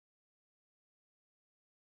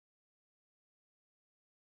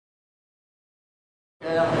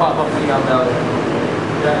Okay, I'm gonna pop up knee on belly.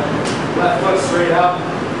 Okay, left foot straight up.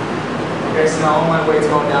 Okay, so now all my weight's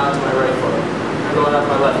going down to my right foot. I'm going up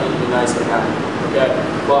my left knee to be nice with that. Okay,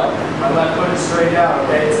 but my left foot is straight out.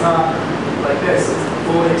 Okay, it's not like this. It's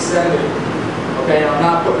fully extended. Okay, and I'm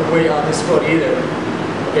not putting weight on this foot either.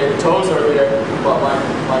 Okay, the toes are there, but my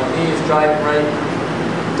knee is driving right.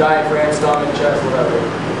 Diaphragm, stomach, chest, whatever.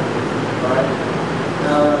 Alright?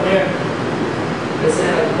 Now I'm here. This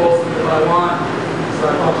hand I can pulse it if I want. So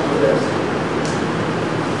I punch with this.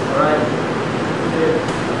 Alright?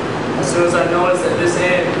 As soon as I notice that this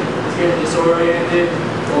hand is getting disoriented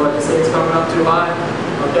or this hand's coming up too high,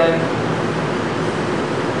 okay?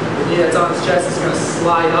 The knee that's on his chest is going to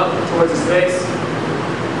slide up towards his face.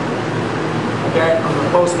 Okay? I'm going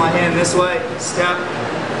to post my hand this way, step,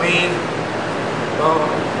 lean, boom.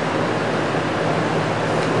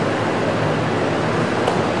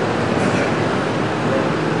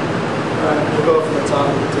 Alright, we'll go from the top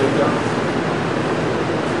of the takedown.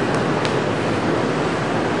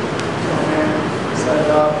 Come here, set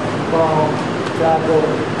it up, boom, tackle,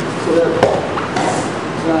 so there,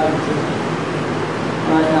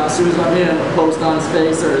 Alright, now as soon as I'm in, I'm going to post on his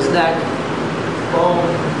face or his neck, boom,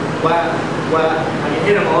 whap, whap. I can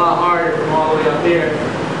hit him a lot harder from all the way up here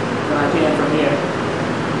than I can from here.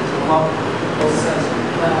 So I'm up, both sets,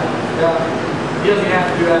 whap, whap. He doesn't have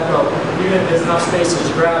to do that though. Even if there's enough space to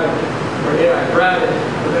just grab it. Or here, I grab it,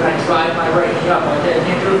 but then I drive my right knee up. Like, I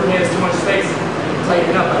can't do it from here, there's too much space. I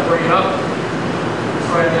tighten it up, I bring it up.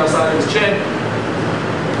 Right on the outside of his chin.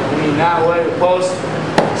 I lean that way with post.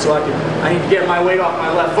 So I need to get my weight off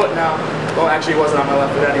my left foot now. Well, actually it wasn't on my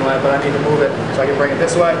left foot anyway, but I need to move it. So I can bring it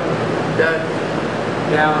this way. Dead.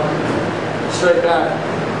 Down. Straight back.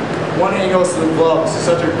 One hand goes to the gloves.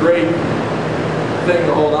 Such a great thing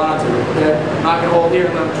to hold on to. Okay? I'm not going to hold here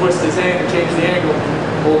and let him twist his hand and change the angle.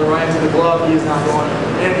 Hold it right into the glove. He is not going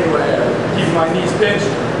anywhere. Keep my knees pinched.